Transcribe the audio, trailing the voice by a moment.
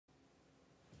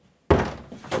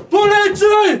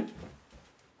Attention!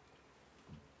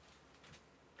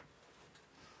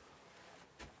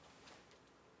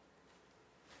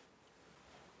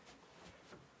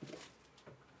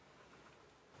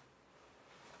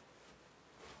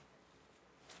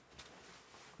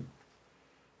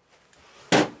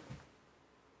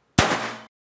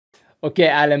 Okay,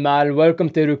 allemaal, welcome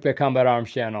to Rukpe Combat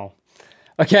Arms channel.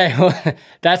 Okay, well,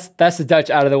 that's the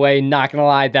Dutch out of the way. Not gonna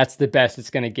lie, that's the best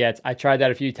it's gonna get. I tried that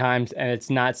a few times and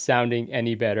it's not sounding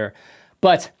any better.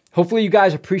 But hopefully you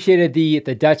guys appreciated the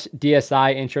Dutch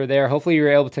DSI intro there. Hopefully you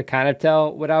were able to kind of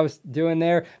tell what I was doing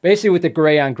there. Basically with the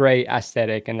gray on gray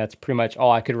aesthetic, and that's pretty much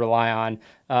all I could rely on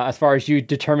as far as you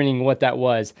determining what that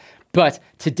was. But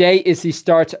today is the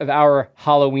start of our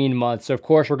Halloween month. So of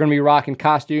course we're gonna be rocking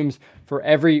costumes for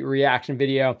every reaction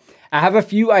video. I have a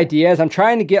few ideas. I'm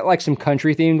trying to get like some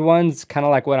country themed ones, kind of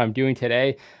like what I'm doing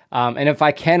today. And if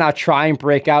I can, I'll try and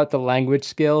break out the language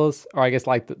skills, or I guess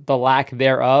like the lack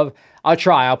thereof. I'll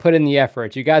try, I'll put in the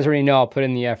effort. You guys already know I'll put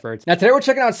in the effort. Now today we're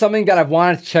checking out something that I've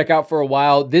wanted to check out for a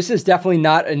while. This is definitely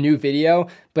not a new video,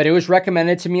 but it was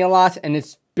recommended to me a lot and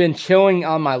it's been chilling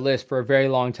on my list for a very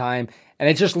long time. And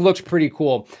it just looks pretty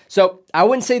cool. So I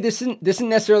wouldn't say this isn't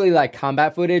necessarily like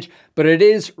combat footage, but it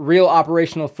is real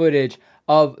operational footage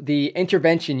of the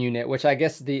intervention unit, which I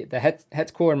guess the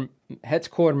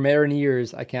Hetskoor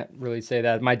Mariniers, I can't really say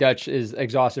that. My Dutch is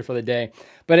exhausted for the day.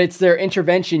 But it's their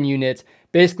intervention unit,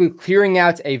 basically clearing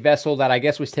out a vessel that I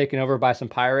guess was taken over by some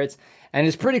pirates. And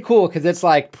it's pretty cool because it's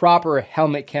like proper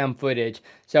helmet cam footage.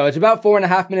 So it's about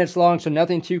 4.5 minutes long, so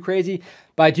nothing too crazy.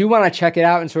 But I do want to check it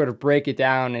out and sort of break it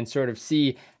down and sort of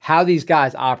see how these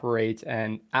guys operate.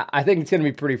 And I think it's going to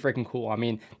be pretty freaking cool. I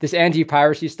mean, this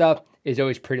anti-piracy stuff is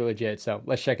always pretty legit. So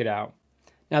let's check it out.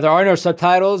 Now, there are no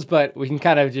subtitles, but we can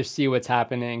kind of just see what's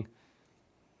happening.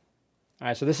 All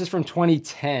right, so this is from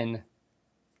 2010.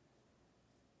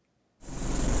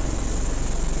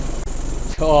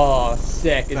 Oh,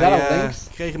 sick. Is that a Lynx?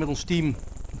 We kregen met ons team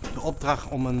de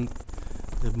opdracht om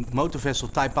de motorvessel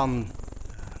Taipan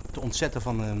te ontzetten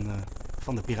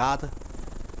van de piraten.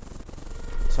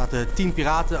 Er zaten 10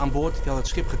 piraten aan boord, die hadden het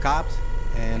schip gekaapt.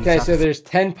 Okay, so there's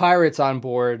 10 pirates on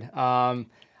board.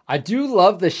 I do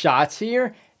love the shots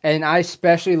here, and I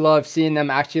especially love seeing them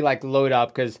actually like load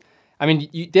up, because I mean,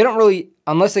 they don't really,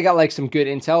 unless they got like some good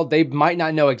intel, they might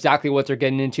not know exactly what they're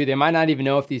getting into. They might not even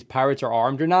know if these pirates are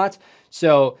armed or not.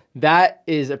 So that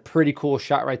is a pretty cool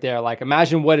shot right there. Like,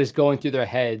 imagine what is going through their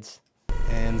heads.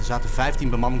 En er zaten 15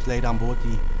 bemanningsleden aan boord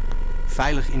die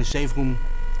veilig in de safe room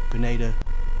beneden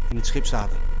in het schip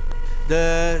zaten.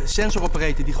 De sensor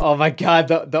operator die... Oh my god,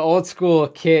 the old school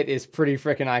kit is pretty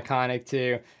freaking iconic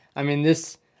too. I mean,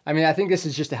 I think this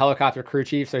is just a helicopter crew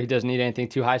chief, so he doesn't need anything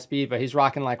too high speed, but he's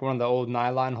rocking like one of the old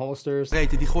nylon holsters. De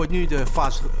operator die gooit nu de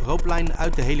fast rooplijn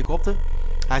uit de helikopter.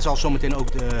 Hij zal zometeen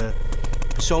ook de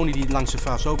personen die langs de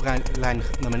fast rooplijn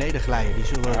naar beneden glijden, die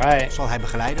zal hij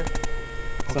begeleiden.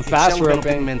 Ik zelf ben op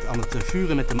dit moment aan het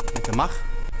vuren met de mag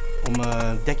om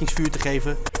dekkingsvuur te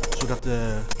geven, zodat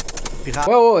de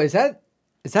piraten... Whoa, is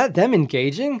that them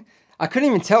engaging? I couldn't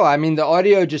even tell. I mean, the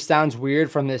audio just sounds weird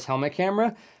from this helmet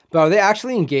camera, but are they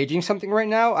actually engaging something right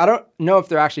now? I don't know if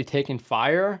they're actually taking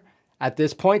fire at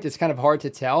this point. It's kind of hard to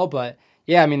tell, but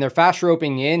yeah, I mean, they're fast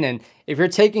roping in, and if you're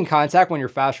taking contact when you're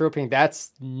fast roping,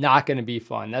 that's not going to be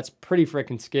fun. That's pretty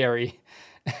freaking scary.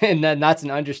 And that's an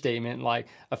understatement. Like,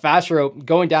 a fast rope,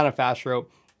 going down a fast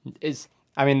rope is,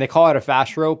 I mean, they call it a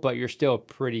fast rope, but you're still a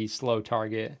pretty slow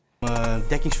target.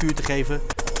 Dekkingsvuur te geven,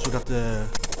 zodat de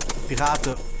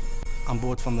piraten aan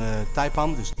boord van de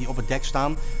Taipan, dus die op het dek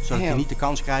staan, zodat die niet de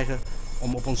kans krijgen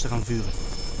om op ons te gaan vuren.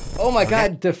 Oh my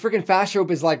god, the freaking fast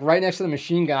rope is like right next to the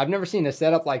machine gun. I've never seen a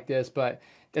setup like this, but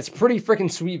it's a pretty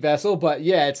freaking sweet vessel. But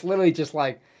yeah, it's literally just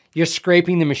like you're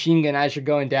scraping the machine gun as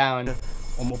you're going down.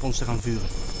 Om op ons te gaan vuren.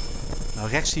 Nou,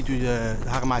 rechts ziet u de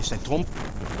Hare Majesteit Tromp.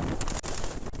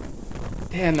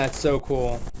 Damn, that's so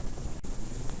cool.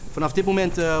 Vanaf dit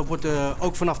moment wordt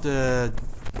ook vanaf de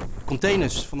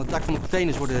containers, van het dak van de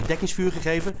containers, worden dekkingsvuur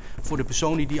gegeven voor de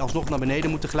personen die alsnog naar beneden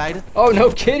moeten glijden. Oh, no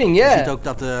kidding, yeah. Je ziet ook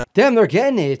dat damn, they're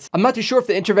getting it. I'm not too sure if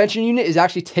the intervention unit is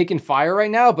actually taking fire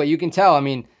right now, but you can tell, I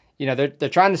mean, you know, they're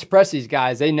trying to suppress these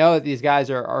guys. They know that these guys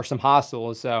are some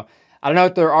hostiles, so I don't know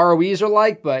what their ROEs are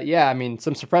like, but yeah, I mean,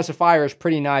 some suppressive fire is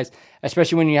pretty nice,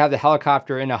 especially when you have the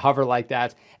helicopter in a hover like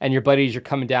that and your buddies are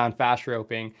coming down fast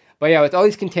roping. But yeah, with all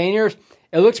these containers,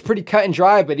 it looks pretty cut and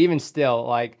dry, but even still,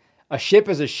 like, a ship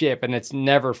is a ship and it's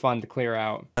never fun to clear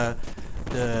out.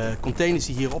 De containers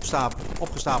die hier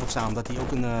opgestapeld staan, dat die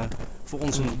ook een voor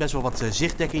ons best wel wat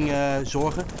zichtdekking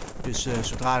zorgen. Dus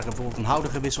zodra er bijvoorbeeld een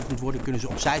houder gewisseld moet worden, kunnen ze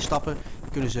opzij stappen.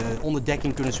 Kunnen ze onder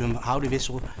dekking hun houder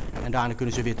wisselen. En daarna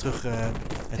kunnen ze weer terug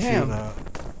het vuur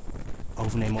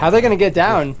overnemen. How are they gonna get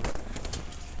down?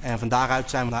 En van daaruit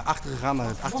zijn we naar achter gegaan, naar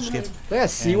het achterschip. They got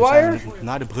seawire?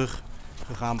 Naar de brug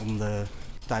gegaan om de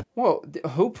type. Whoa,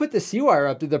 who put the seawire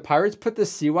up? Did the pirates put the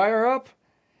seawire up?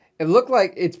 It looked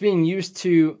like it's being used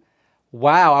to...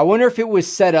 Wow, I wonder if it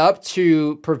was set up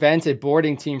to prevent a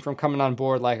boarding team from coming on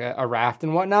board like a raft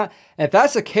and whatnot. And if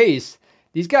that's the case,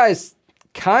 these guys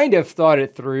kind of thought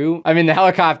it through. I mean, the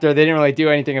helicopter, they didn't really do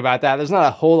anything about that. There's not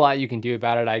a whole lot you can do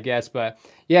about it, I guess. But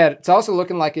yeah, it's also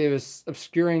looking like it was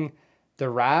obscuring the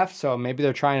raft. So maybe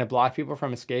they're trying to block people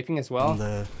from escaping as well. Om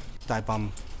de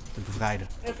Taipan te bevrijden.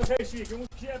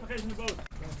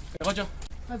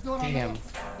 Damn.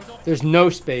 There's no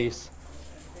space.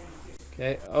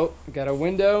 Okay. Oh, got a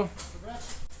window.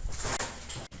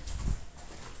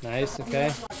 Nice.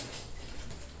 Okay.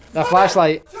 That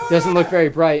flashlight doesn't look very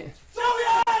bright.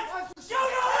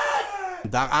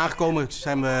 Daar aangekomen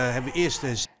hebben we eerst.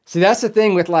 See, that's the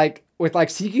thing with like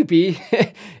CQB.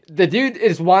 The dude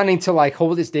is wanting to like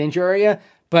hold this danger area,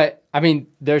 but I mean,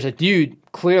 there's a dude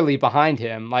clearly behind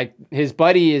him. Like his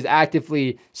buddy is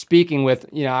actively speaking with,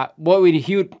 you know,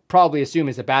 he would probably assume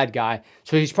is a bad guy.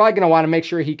 So he's probably going to want to make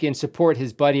sure he can support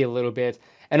his buddy a little bit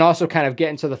and also kind of get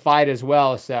into the fight as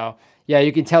well. So yeah,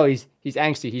 you can tell he's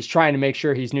angsty. He's trying to make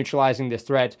sure he's neutralizing this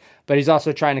threat, but he's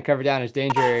also trying to cover down his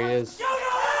danger areas.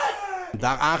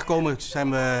 Daar aangekomen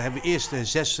hebben we eerst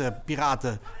 6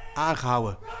 piraten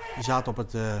aangehouden. Die zaten op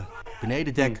het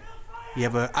benedendek. Die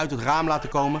hebben we uit het raam laten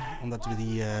komen, omdat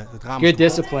we het raam... Good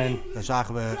discipline. Daar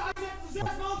zagen we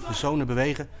wat personen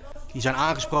bewegen. Die zijn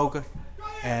aangesproken.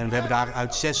 En we hebben daar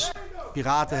uit 6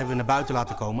 piraten naar buiten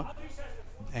laten komen.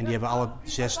 En die hebben alle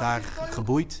 6 daar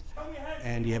geboeid.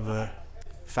 En die hebben we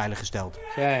veilig gesteld.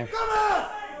 Okay. Op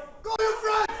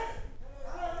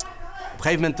een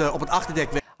gegeven moment op het achterdek...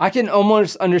 I can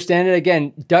almost understand it.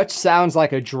 Again, Dutch sounds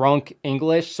like a drunk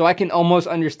English, so I can almost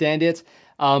understand it.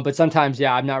 But sometimes,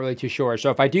 yeah, I'm not really too sure. So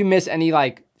if I do miss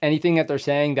anything that they're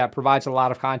saying that provides a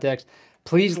lot of context,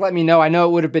 please let me know. I know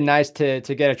it would have been nice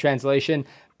to get a translation,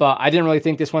 but I didn't really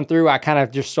think this one through. I kind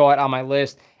of just saw it on my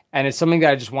list, and it's something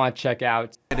that I just want to check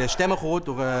out. De stemmen gehoord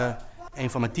door een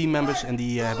van mijn teammembers en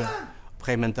die hebben op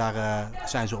een gegeven moment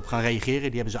zijn ze op gaan reageren.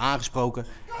 Die hebben ze aangesproken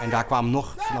en daar kwamen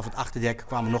vanaf het achterdek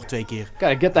nog 2 keer.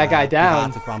 Gotta get that guy down.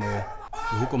 Piraten kwamen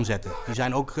de hoek omzetten.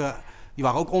 Die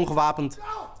waren ook ongewapend.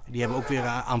 Die hebben ook weer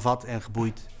aanvat en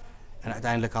geboeid. En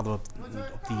uiteindelijk hadden we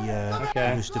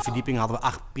op dus de verdieping hadden we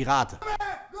 8 piraten.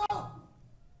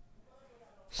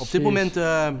 Op dit moment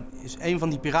is een van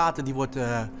die piraten die wordt...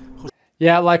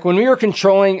 Yeah, like when we were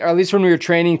controlling, or at least when we were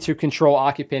training to control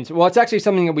occupants, well, it's actually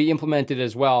something that we implemented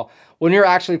as well. When we were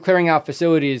actually clearing out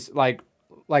facilities, like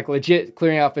legit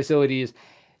clearing out facilities,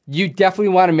 you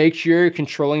definitely want to make sure you're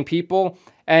controlling people.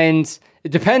 And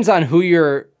it depends on who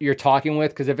you're talking with,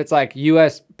 because if it's like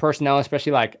U.S. personnel,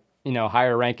 especially like, you know,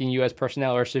 higher ranking U.S.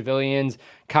 personnel or civilians,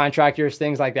 contractors,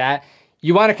 things like that,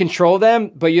 you want to control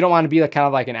them, but you don't want to be like kind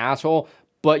of like an asshole.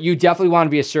 But you definitely want to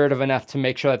be assertive enough to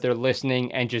make sure that they're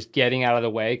listening and just getting out of the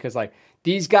way. Because like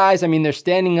these guys, I mean, they're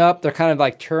standing up, they're kind of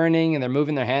like turning and they're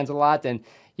moving their hands a lot. And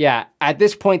yeah, at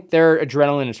this point, their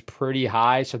adrenaline is pretty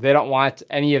high. So they don't want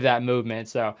any of that movement.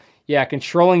 So yeah,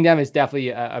 controlling them is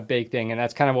definitely a big thing. And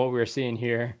that's kind of what we were seeing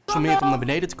here. Sommeert om naar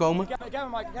beneden te komen.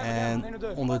 En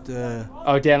onder het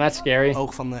oh damn, that's scary.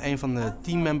 oog van een van de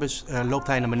teammembers loopt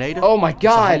hij naar beneden. Oh my god.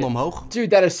 Handen omhoog. Dude,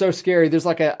 that is so scary. There's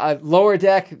like a lower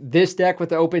deck, this deck with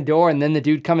the open door, and then the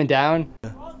dude coming down.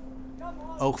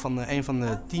 Oog van een van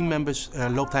de teammembers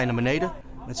loopt hij naar beneden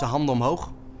met zijn handen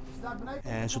omhoog.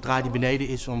 En zodra hij beneden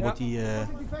is, dan wordt hij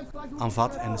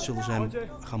aanvat en dan zullen ze hem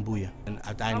gaan boeien. En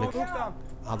uiteindelijk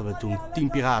hadden we toen 10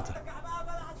 piraten.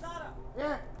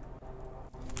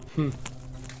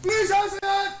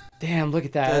 Damn, look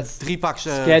at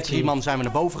that. 3 man zijn we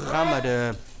naar boven gegaan,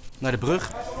 naar de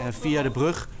brug. En via de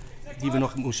brug, die we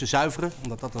nog moesten zuiveren.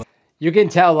 Omdat dat you can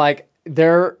tell, like,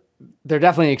 they're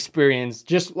definitely experienced.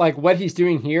 Just like what he's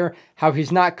doing here, how he's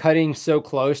not cutting so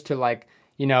close to, like,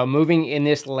 you know, moving in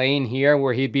this lane here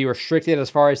where he'd be restricted as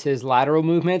far as his lateral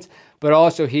movements, but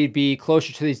also he'd be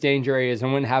closer to these danger areas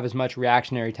and wouldn't have as much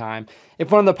reactionary time.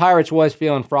 If one of the pirates was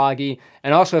feeling froggy,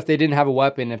 and also if they didn't have a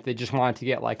weapon, if they just wanted to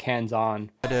get like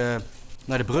hands-on.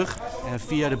 Naar de brug en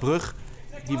via de brug,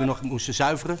 die we nog moesten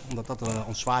zuiveren, omdat dat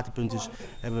ons zwaartepunt is,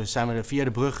 zijn we via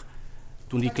de brug,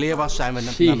 toen die clear was, zijn we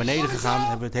naar beneden gegaan.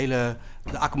 Hebben we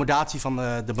de accommodatie van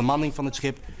de bemanning van het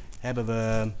schip, hebben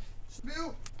we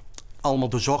allemaal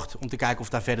doorzocht om te kijken of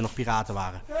daar verder nog piraten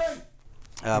waren.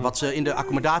 Wat ze in de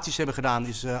accommodaties hebben gedaan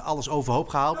is alles overhoop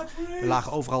gehaald. Er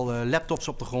lagen overal laptops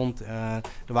op de grond. Er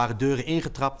waren deuren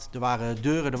ingetrapt. Er waren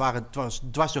deuren, het was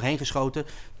dwars doorheen geschoten.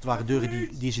 Er waren deuren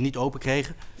die ze niet open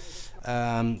kregen.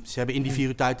 Ze hebben in die 4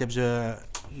 uur tijd hebben ze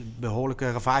een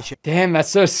behoorlijke ravage. Damn,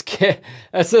 that's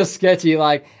so sketchy.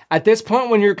 Like at this point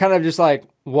when you're kind of just like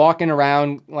walking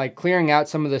around, like clearing out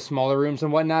some of the smaller rooms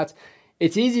and whatnot,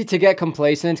 it's easy to get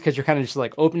complacent because you're kind of just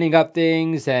like opening up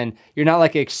things and you're not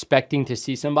like expecting to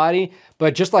see somebody.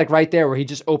 But just like right there where he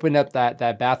just opened up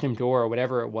that bathroom door or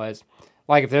whatever it was,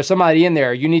 like if there's somebody in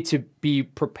there, you need to be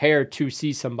prepared to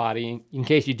see somebody in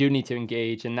case you do need to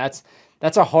engage. And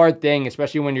that's a hard thing,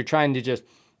 especially when you're trying to just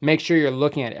make sure you're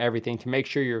looking at everything, to make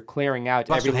sure you're clearing out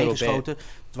every little bit.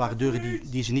 Het waren deuren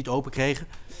die ze niet open kregen.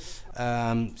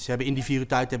 Ze hebben in die 4 uur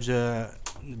tijd hebben ze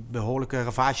een behoorlijke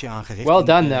ravage aangericht. Well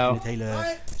done, though. In het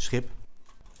hele schip.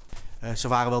 Ze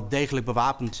waren wel degelijk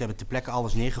bewapend. Ze hebben ter plekke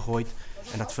alles neergegooid.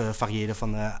 En dat varieerde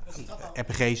van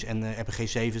RPG's en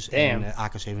RPG-7's en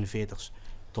AK-47's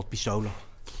tot pistolen.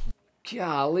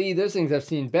 Golly, those things have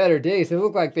seen better days. They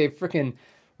look like they freaking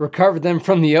recovered them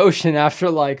from the ocean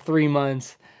after like 3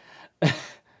 months.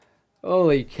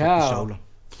 Holy cow. Pistolen.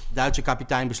 De Duitse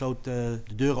kapitein besloot de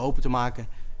deuren open te maken.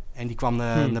 En die kwam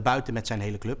naar buiten met zijn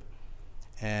hele club.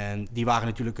 En die waren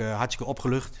natuurlijk hartstikke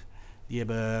opgelucht. We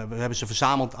hebben ze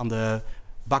verzameld aan de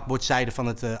bakboordzijde van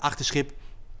het achterschip.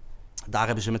 Daar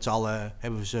hebben ze met z'n allen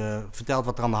verteld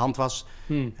wat er aan de hand was.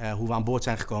 Hoe we aan boord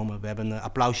zijn gekomen. We hebben een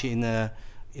applausje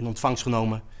in ontvangst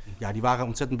genomen. Ja, die waren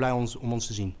ontzettend blij om ons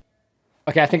te zien.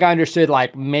 Okay, I think I understood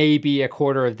like maybe a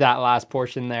quarter of that last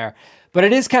portion there. But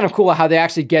it is kind of cool how they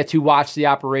actually get to watch the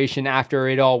operation after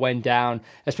it all went down,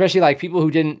 especially like people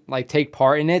who didn't like take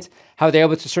part in it, how they're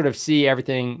able to sort of see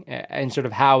everything and sort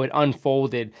of how it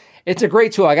unfolded. It's a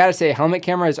great tool. I gotta say, helmet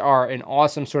cameras are an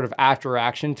awesome sort of after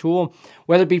action tool,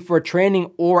 whether it be for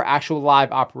training or actual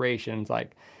live operations.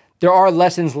 Like there are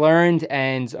lessons learned.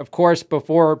 And of course,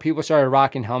 before people started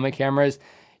rocking helmet cameras,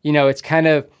 you know, it's kind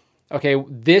of, okay,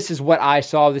 this is what I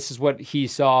saw, this is what he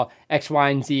saw, X, Y,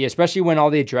 and Z, especially when all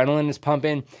the adrenaline is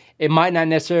pumping. It might not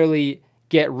necessarily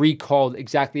get recalled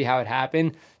exactly how it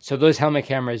happened. So those helmet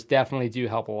cameras definitely do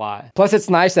help a lot. Plus, it's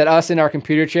nice that us in our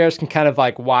computer chairs can kind of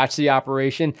like watch the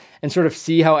operation and sort of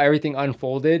see how everything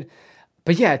unfolded.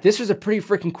 But yeah, this was a pretty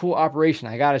freaking cool operation,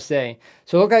 I gotta say.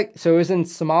 So it looked like, so it was in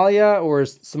Somalia, or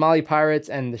Somali pirates,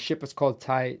 and the ship was called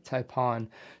Taipan.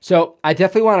 So I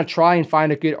definitely want to try and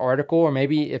find a good article, or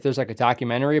maybe if there's like a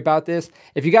documentary about this.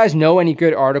 If you guys know any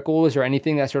good articles or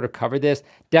anything that sort of covered this,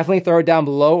 definitely throw it down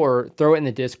below or throw it in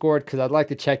the Discord, because I'd like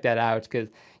to check that out. Because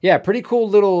yeah, pretty cool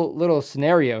little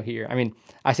scenario here. I mean,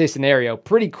 I say scenario,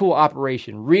 pretty cool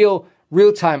operation,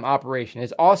 real-time operation.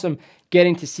 It's awesome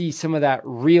getting to see some of that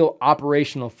real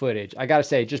operational footage. I gotta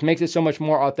say, it just makes it so much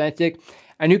more authentic.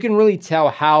 And you can really tell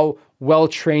how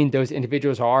well-trained those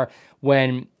individuals are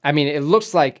when, I mean,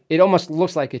 it almost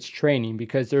looks like it's training,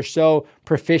 because they're so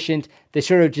proficient. They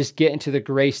sort of just get into the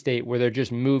gray state where they're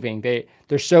just moving.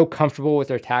 They're so comfortable with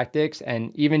their tactics,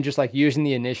 and even just like using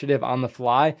the initiative on the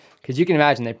fly, because you can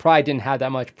imagine they probably didn't have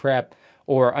that much prep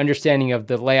or understanding of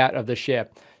the layout of the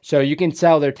ship. So you can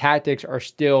tell their tactics are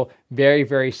still very,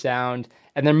 very sound,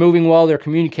 and they're moving well, they're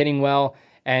communicating well,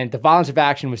 and the violence of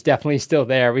action was definitely still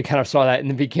there. We kind of saw that in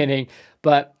the beginning.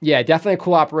 But yeah, definitely a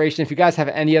cool operation. If you guys have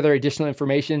any other additional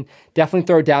information, definitely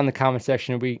throw it down in the comment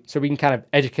section so we can kind of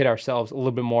educate ourselves a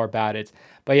little bit more about it.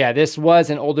 But yeah, this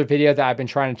was an older video that I've been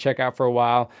trying to check out for a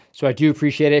while, so I do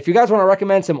appreciate it. If you guys want to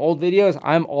recommend some old videos,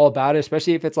 I'm all about it,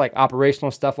 especially if it's like operational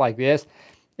stuff like this.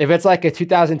 If it's like a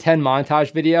 2010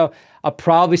 montage video, I'll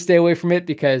probably stay away from it,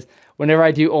 because whenever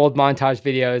I do old montage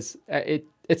videos,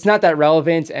 it's not that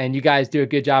relevant, and you guys do a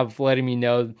good job of letting me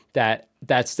know that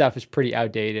that stuff is pretty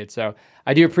outdated. So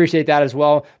I do appreciate that as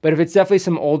well. But if it's definitely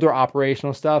some older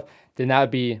operational stuff, then that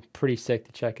would be pretty sick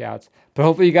to check out. But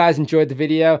hopefully you guys enjoyed the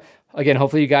video. Again,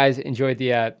 hopefully you guys enjoyed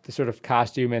the sort of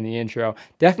costume and the intro.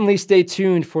 Definitely stay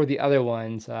tuned for the other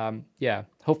ones. Yeah,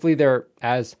 hopefully they're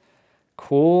as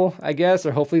cool, I guess,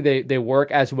 or hopefully they work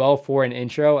as well for an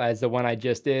intro as the one I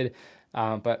just did.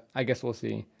 But I guess we'll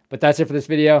see. But that's it for this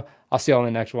video. I'll see you on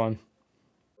the next one.